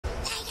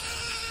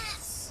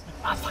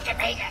Motherfucking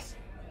Vegas!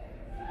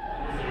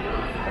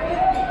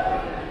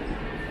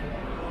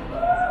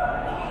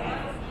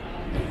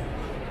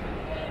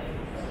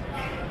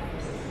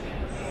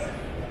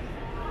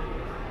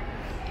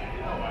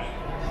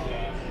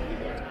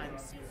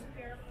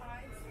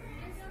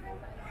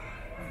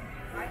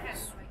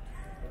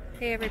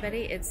 Hey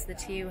everybody, it's the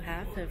TU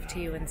half of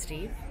TU and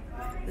Steve.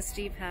 The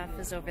Steve half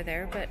is over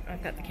there, but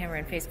I've got the camera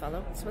and face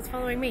follow, so it's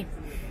following me.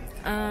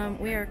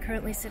 We are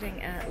currently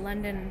sitting at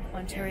London,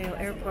 Ontario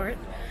Airport.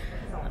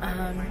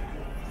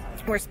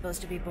 We're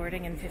supposed to be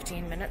boarding in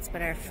 15 minutes,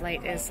 but our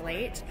flight is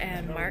late,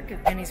 and Mark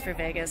of Pennies for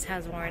Vegas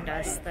has warned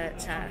us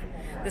that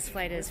this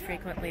flight is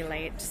frequently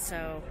late,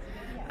 so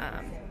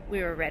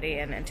we were ready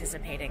and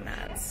anticipating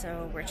that.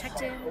 So we're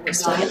checked in. We're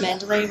staying at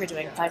Mandalay. We're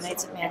doing 5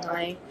 nights at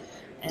Mandalay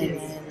and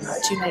then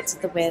 2 nights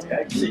at the Wynn.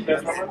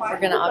 We're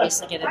going to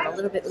obviously get in a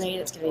little bit late.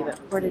 It's going to be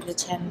about quarter to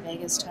 10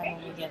 Vegas time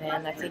when we get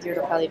in. I figure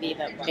it'll probably be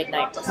about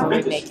midnight before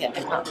we make it,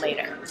 if not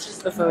later,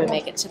 before we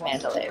make it to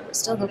Mandalay. We're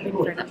still hoping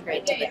for an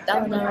upgrade to the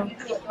Delano,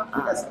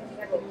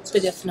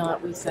 but if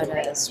not, we've got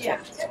a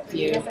strict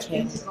view of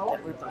King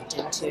that we're booked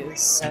into,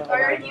 so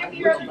it should be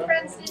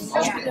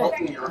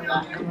good.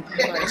 I'm looking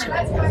forward to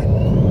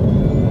it.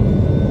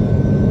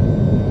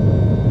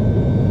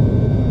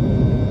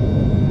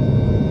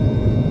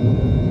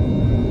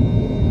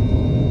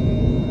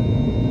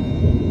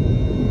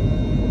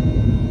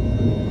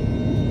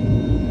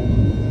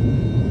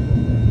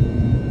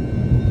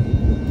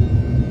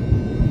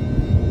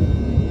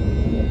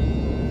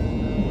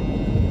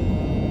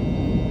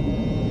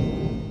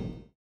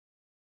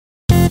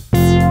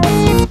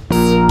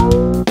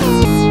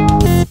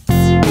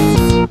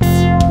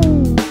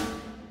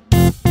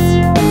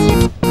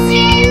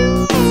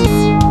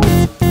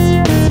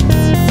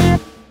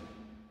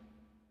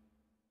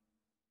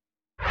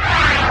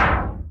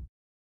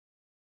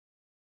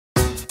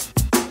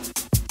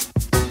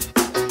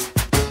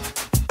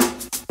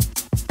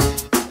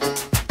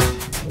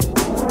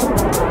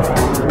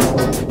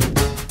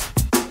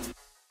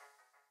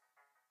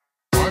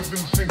 I've been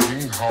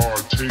thinking how our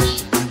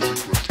tastes in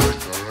music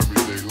reflect our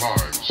everyday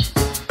lives.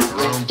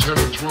 Around 10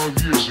 or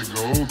 12 years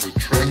ago, the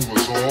trend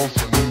was all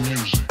for new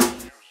music.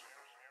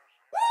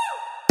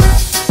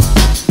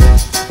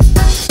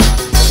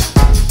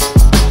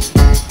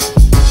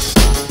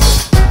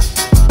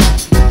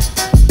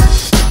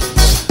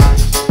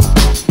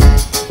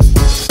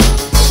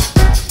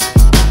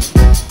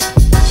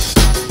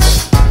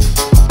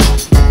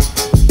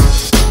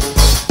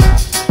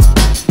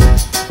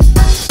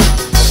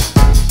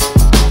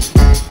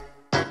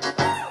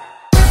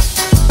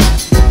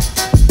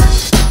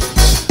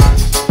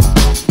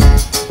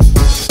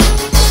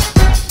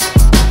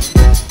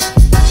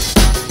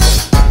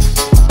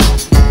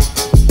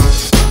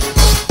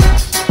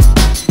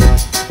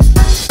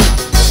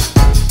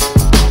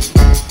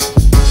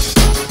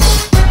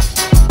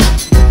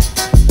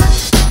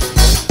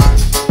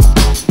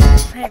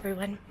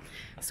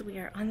 So we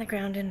are on the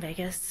ground in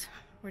Vegas.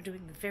 We're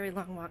doing the very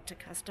long walk to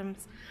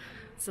customs.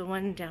 So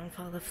one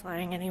downfall of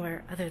flying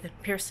anywhere other than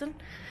Pearson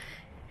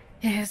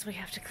is we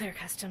have to clear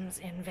customs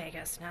in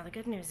Vegas. Now the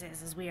good news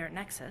is we are at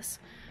Nexus.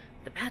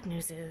 The bad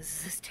news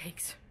is this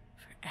takes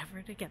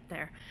forever to get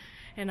there.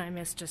 And I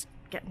miss just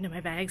getting to my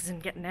bags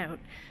and getting out,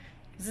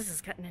 because this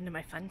is cutting into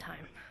my fun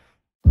time.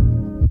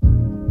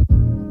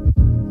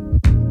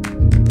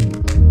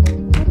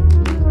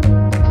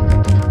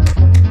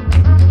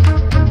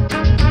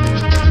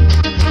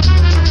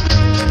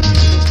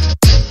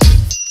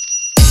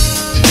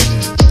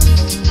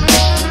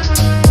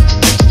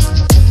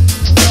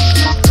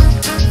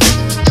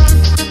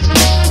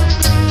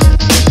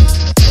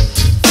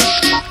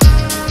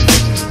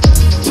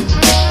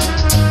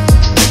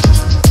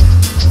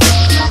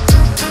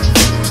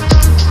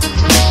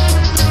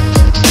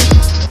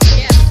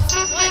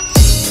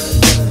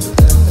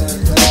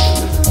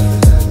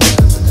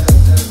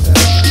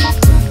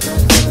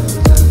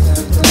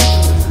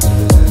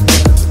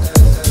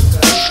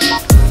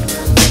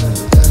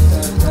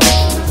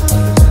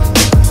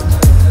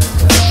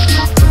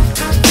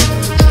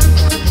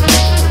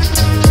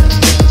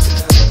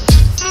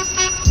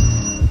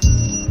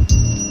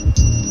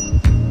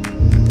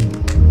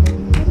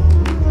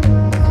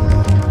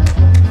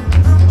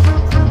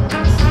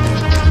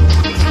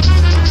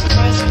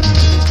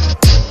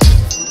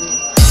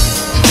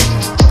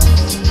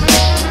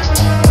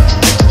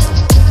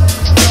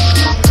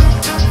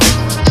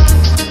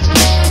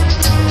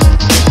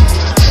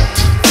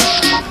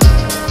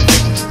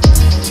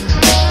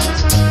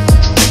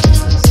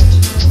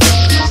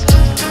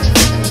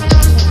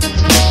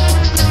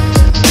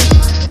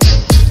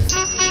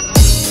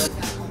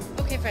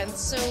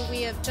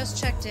 Just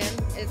checked in.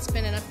 It's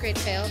been an upgrade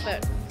fail,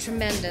 but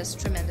tremendous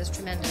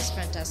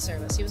front desk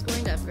service. He was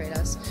going to upgrade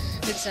us,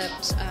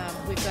 except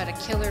we've got a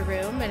killer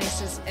room, and he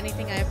says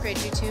anything I upgrade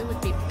you to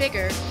would be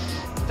bigger,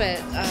 but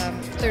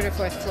 3rd or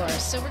 4th floor.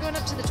 So we're going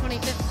up to the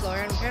 25th floor,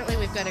 and apparently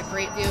we've got a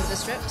great view of the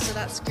strip, so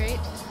that's great.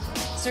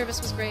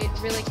 Service was great,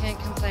 really can't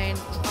complain.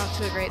 Off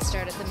to a great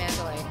start at the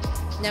Mandalay.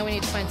 Now we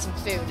need to find some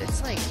food.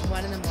 It's like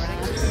 1 in the morning.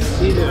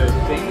 See the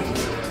thing?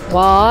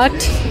 What?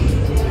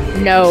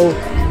 No.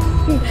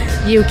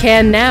 You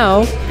can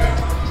now.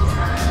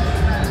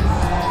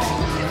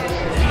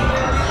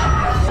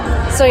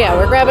 So yeah,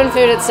 we're grabbing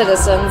food at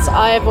Citizens.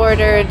 I've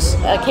ordered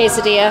a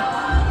quesadilla.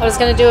 I was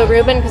going to do a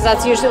Reuben because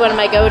that's usually one of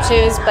my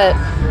go-tos, but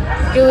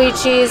gooey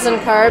cheese and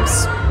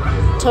carbs,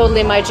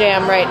 totally my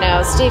jam right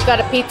now. Steve got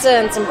a pizza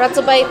and some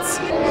pretzel bites.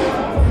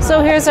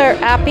 So here's our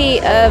appy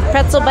of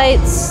pretzel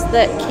bites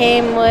that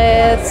came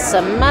with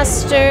some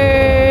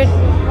mustard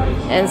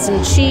and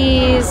some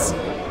cheese.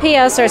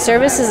 P.S. Our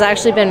service has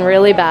actually been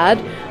really bad.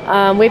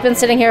 We've been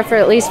sitting here for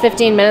at least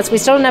 15 minutes. We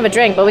still don't have a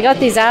drink, but we got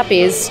these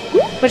appies,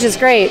 which is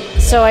great.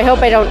 So I hope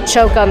I don't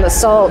choke on the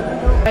salt.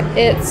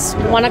 It's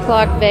 1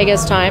 o'clock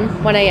Vegas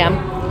time, 1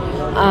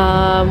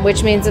 a.m.,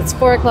 which means it's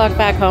 4 o'clock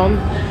back home.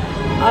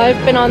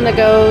 I've been on the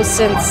go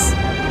since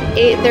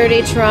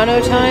 8:30 Toronto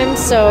time,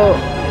 so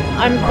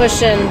I'm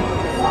pushing...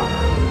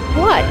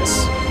 What?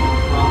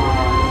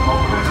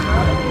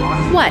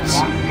 What?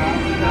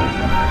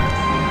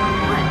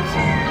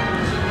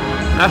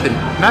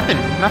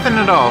 Nothing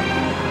at all.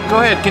 Go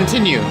ahead,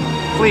 continue,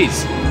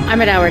 please.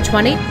 I'm at hour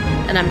 20,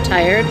 and I'm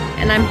tired,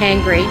 and I'm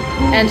hangry,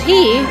 and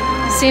he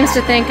seems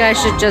to think I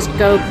should just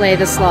go play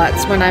the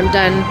slots when I'm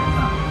done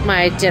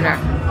my dinner.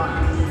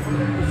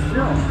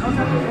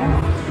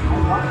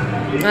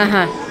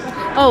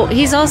 Oh,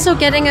 he's also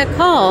getting a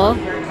call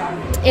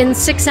in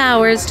 6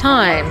 hours'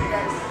 time.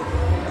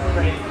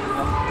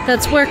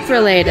 That's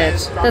work-related.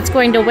 That's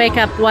going to wake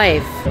up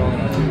wife.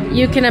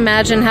 You can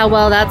imagine how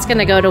well that's going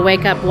to go to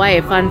wake up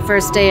wife on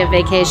first day of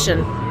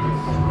vacation.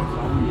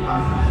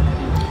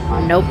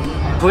 Nope.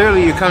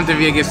 Clearly you come to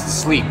Vegas to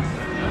sleep.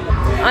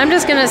 I'm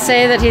just going to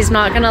say that he's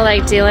not going to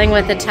like dealing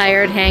with a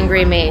tired,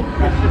 hangry me.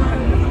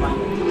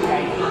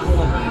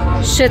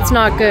 Shit's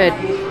not good.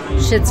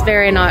 Shit's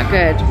very not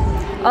good.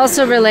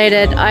 Also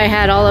related, I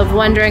had all of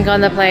 1 drink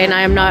on the plane.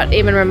 I am not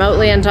even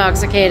remotely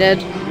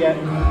intoxicated.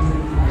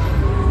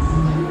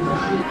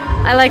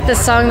 I like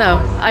this song though.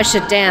 I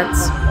should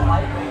dance.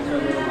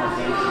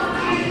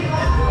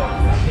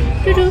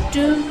 Do do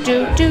do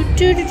do do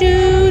do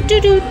do do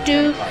do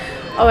do.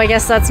 Oh, I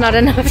guess that's not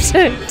enough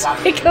to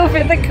take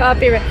over the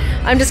copyright.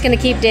 I'm just gonna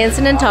keep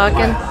dancing and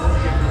talking.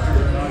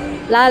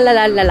 La la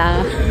la la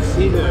la.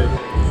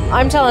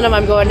 I'm telling him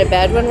I'm going to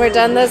bed when we're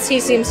done this. He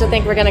seems to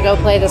think we're gonna go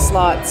play the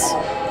slots.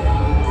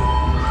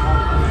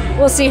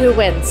 We'll see who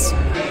wins.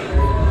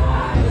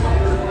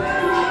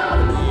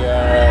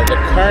 The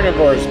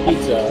carnivore's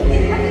pizza.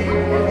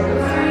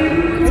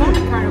 It's not a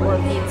carnivore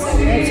pizza.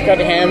 It's got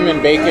ham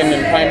and bacon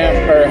and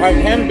pineapple, or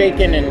ham,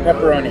 bacon, and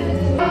pepperoni.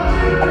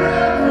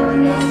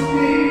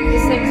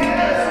 These things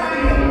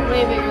are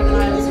way bigger than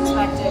I was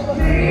expecting.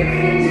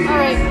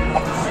 Alright.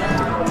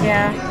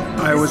 Yeah.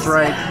 I was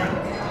right.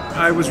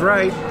 I was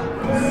right.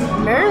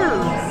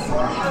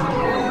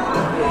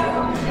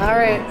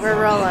 Alright, we're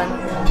rolling.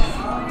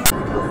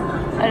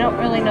 I don't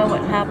really know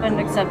what happened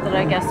except that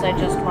I guess I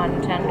just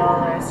won $10.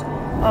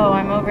 Oh,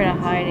 I'm over to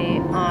Heidi.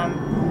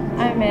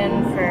 I'm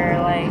in for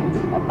like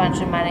a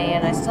bunch of money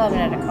and I still haven't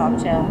had a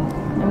cocktail.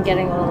 I'm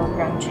getting a little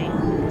grunchy.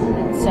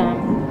 It's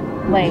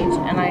late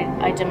and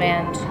I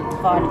demand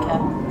vodka.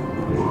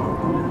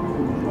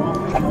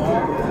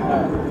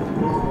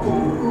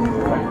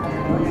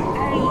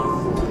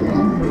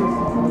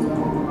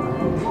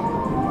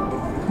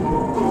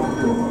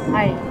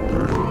 Heidi.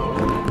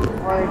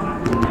 Word.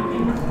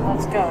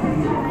 Let's go.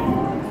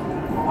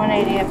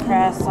 180 a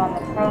press on the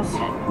pro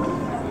stick.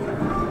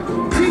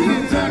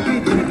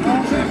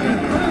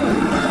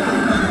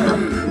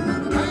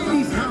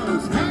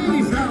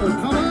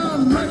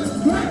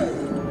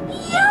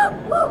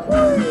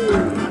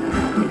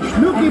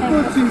 Snooky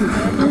Pussy,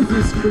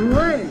 this is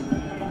great.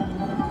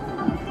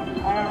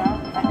 I don't know.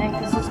 I think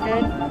this is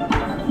good.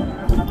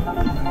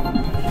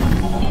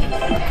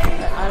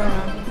 I don't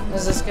know.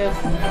 Is this good?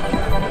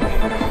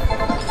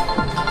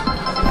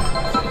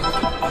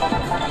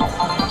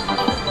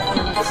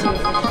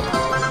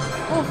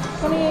 Oh,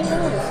 $28.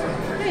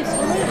 Hey,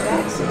 still need a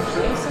vaccine,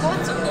 okay, so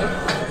that's good.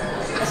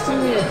 I still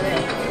need a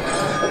drink.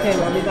 Okay,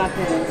 we'll be back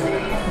there.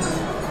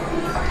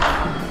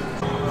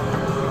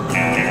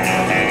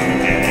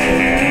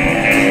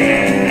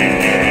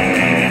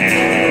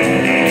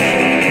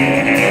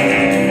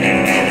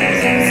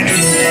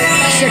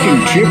 Second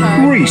chip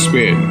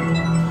respin.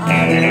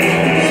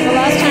 The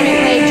last time he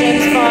played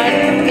James Bond,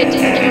 it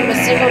didn't give him a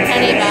single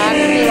penny back.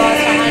 He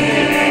lost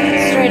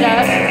 100 straight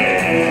up.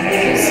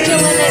 He's still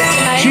in it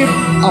tonight. Chip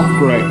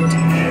upgrade.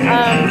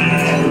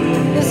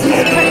 This is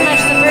pretty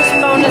much the first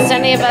bonus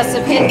any of us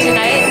have hit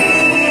tonight.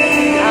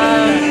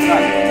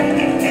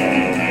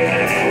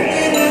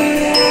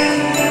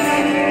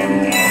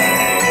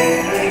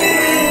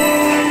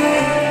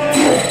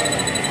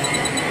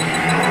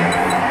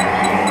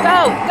 Go,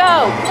 go,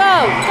 go,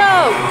 go,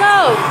 go,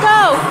 go,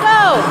 go!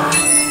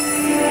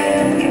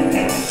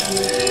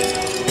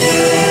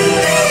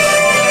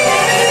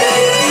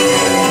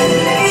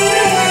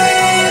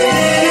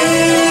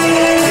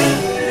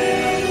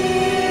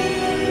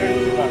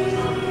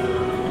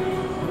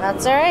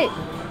 That's all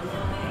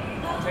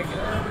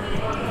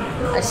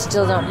I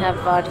still don't have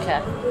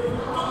vodka.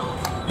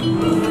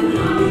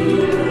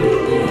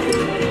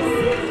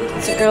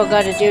 What's a girl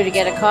got to do to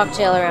get a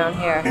cocktail around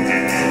here?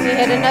 We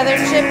hit another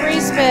chip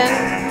respin,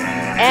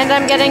 and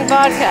I'm getting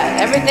vodka.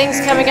 Everything's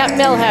coming up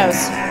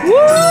Millhouse.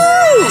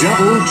 Woo!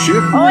 Double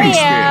chip Oh respin.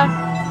 yeah!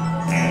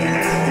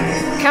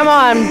 Come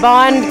on,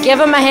 Bond, give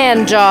him a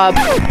hand job.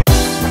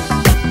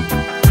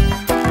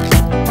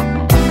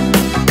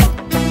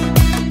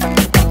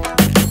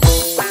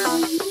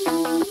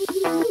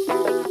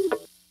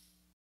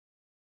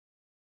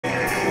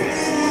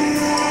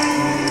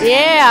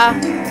 Yeah!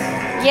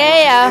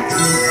 Yeah!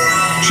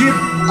 Chip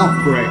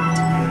upgrade.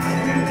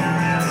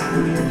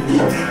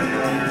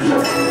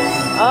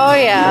 Oh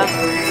yeah.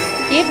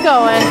 Keep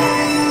going.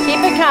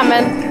 Keep it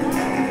coming.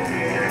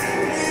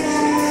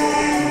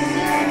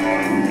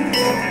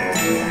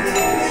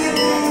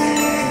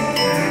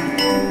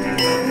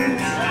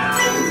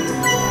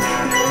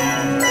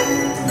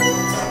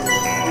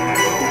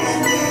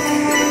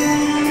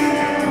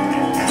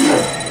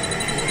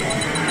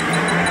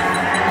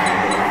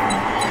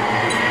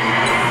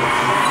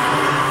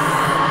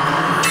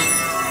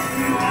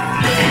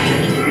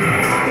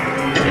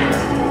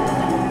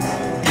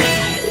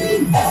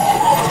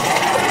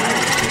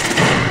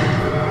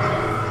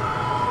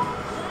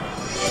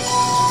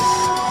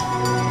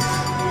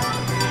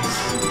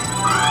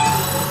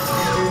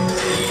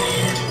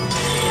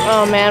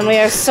 Oh man, we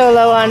are so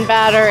low on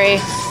battery.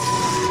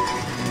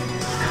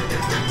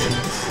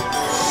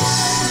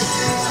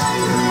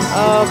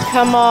 Oh,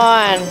 come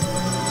on.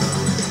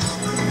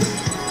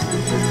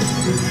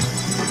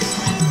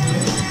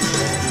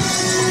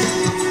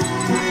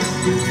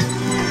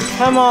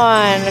 Come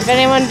on. If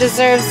anyone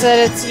deserves it,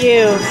 it's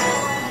you.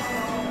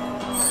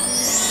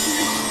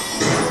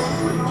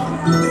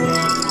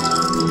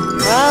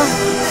 Well,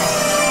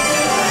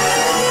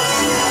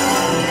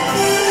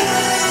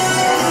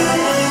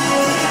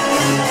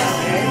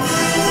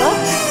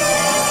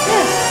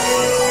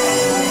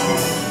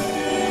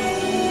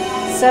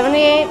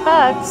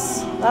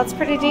 $78. That's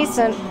pretty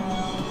decent.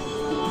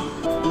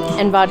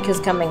 And vodka's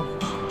coming.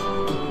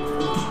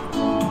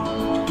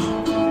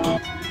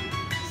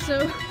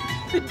 So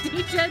the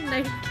degen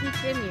night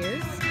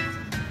continues.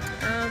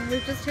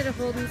 We've just hit a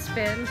hold and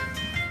spin.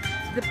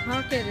 The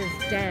pocket is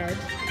dead.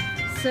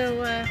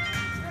 So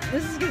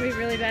this is gonna be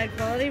really bad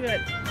quality,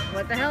 but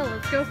what the hell?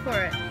 Let's go for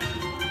it.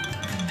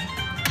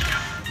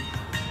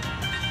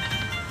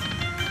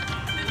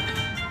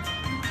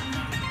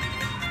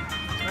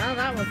 Well,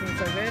 that wasn't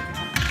so good.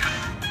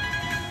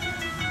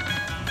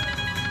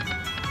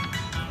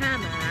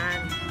 Come on.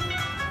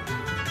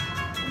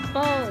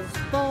 Balls,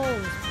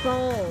 balls,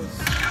 balls.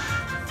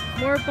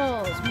 More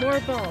balls, more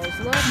balls.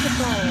 Lots of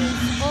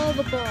balls. All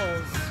the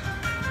balls.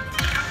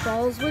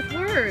 Balls with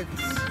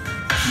words.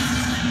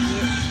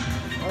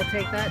 Yeah, I'll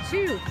take that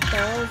too.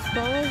 Balls,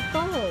 balls,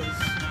 balls.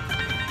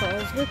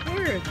 Balls with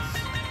words.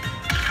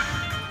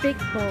 Big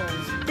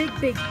balls. Big,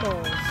 big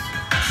balls.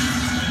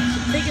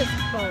 The biggest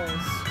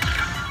balls.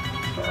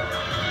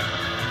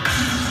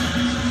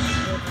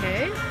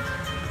 Okay.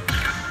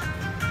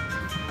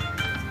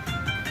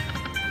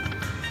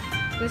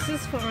 This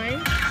is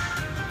fine.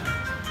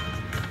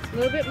 A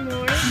little bit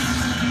more.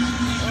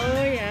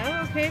 Oh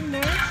yeah, okay,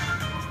 more.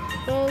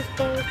 Balls,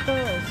 balls,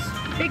 balls.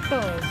 Big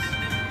balls.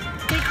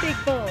 Big, big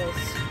balls.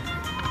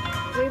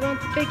 We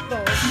want the big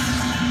balls.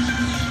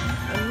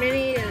 A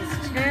mini is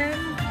 10.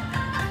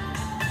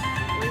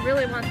 We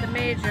really want the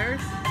major.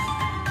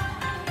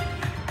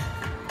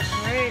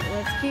 Alright,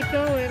 let's keep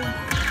going.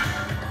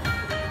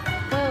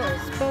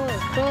 Balls,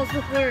 balls, balls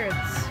with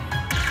words.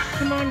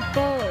 Come on,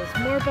 balls,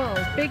 more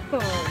balls, big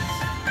balls.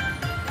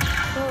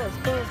 Balls,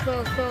 balls,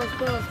 balls, balls,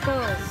 balls,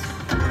 balls.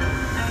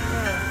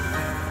 Oh.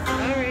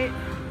 Alright.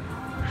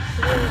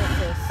 So what is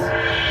this?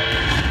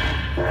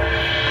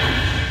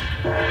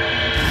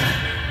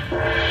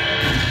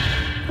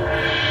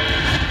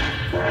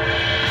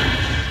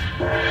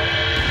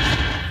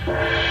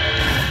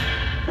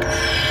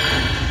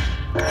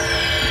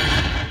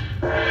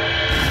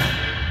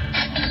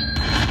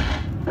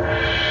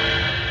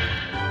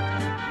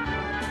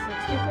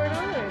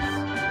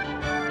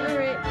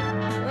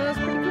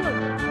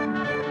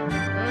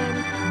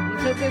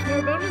 There's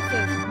more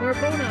bonuses, more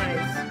bone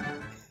eyes.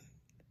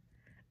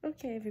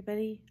 Okay,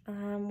 everybody,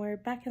 we're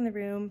back in the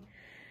room.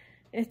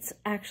 It's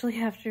actually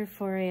after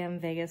 4 a.m.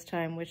 Vegas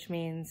time, which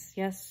means,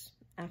 yes,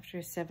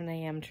 after 7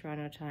 a.m.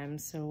 Toronto time.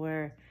 So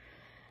we're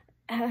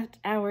at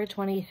hour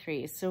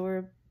 23. So we're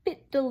a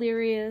bit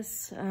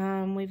delirious.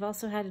 We've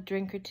also had a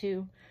drink or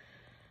two.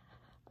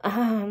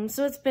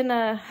 So it's been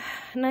a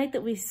night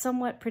that we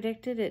somewhat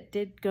predicted. It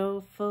did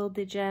go full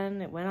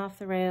degen. It went off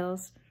the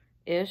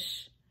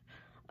rails-ish.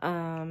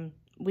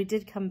 We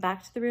did come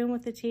back to the room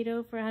with a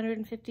Tito for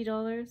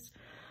 $150.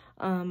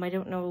 I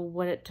don't know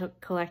what it took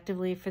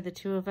collectively for the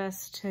two of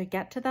us to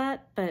get to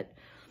that, but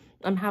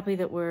I'm happy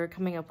that we're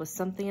coming up with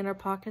something in our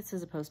pockets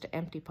as opposed to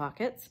empty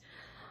pockets.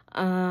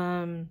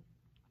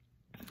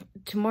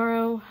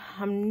 Tomorrow,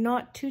 I'm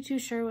not too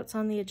sure what's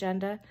on the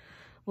agenda.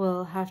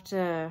 We'll have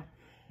to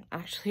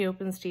actually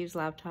open Steve's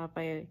laptop.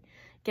 I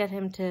get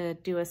him to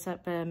do us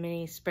up a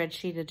mini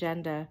spreadsheet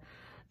agenda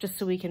just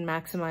so we can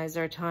maximize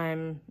our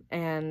time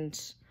and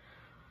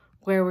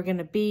where we're going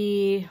to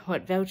be,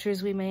 what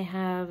vouchers we may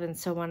have, and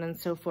so on and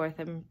so forth.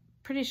 I'm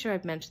pretty sure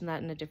I've mentioned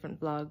that in a different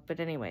blog, but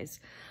anyways.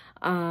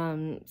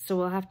 So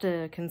we'll have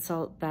to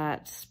consult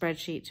that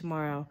spreadsheet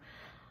tomorrow.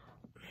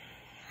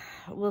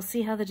 We'll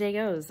see how the day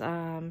goes.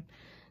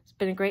 It's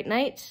been a great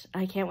night.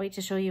 I can't wait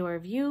to show you our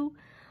view.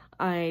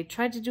 I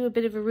tried to do a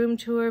bit of a room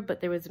tour, but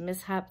there was a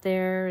mishap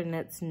there, and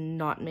it's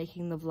not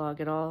making the vlog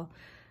at all.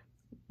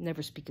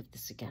 Never speak of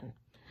this again.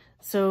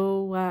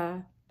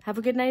 So, have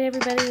a good night,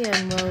 everybody,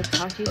 and we'll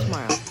talk to you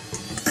tomorrow.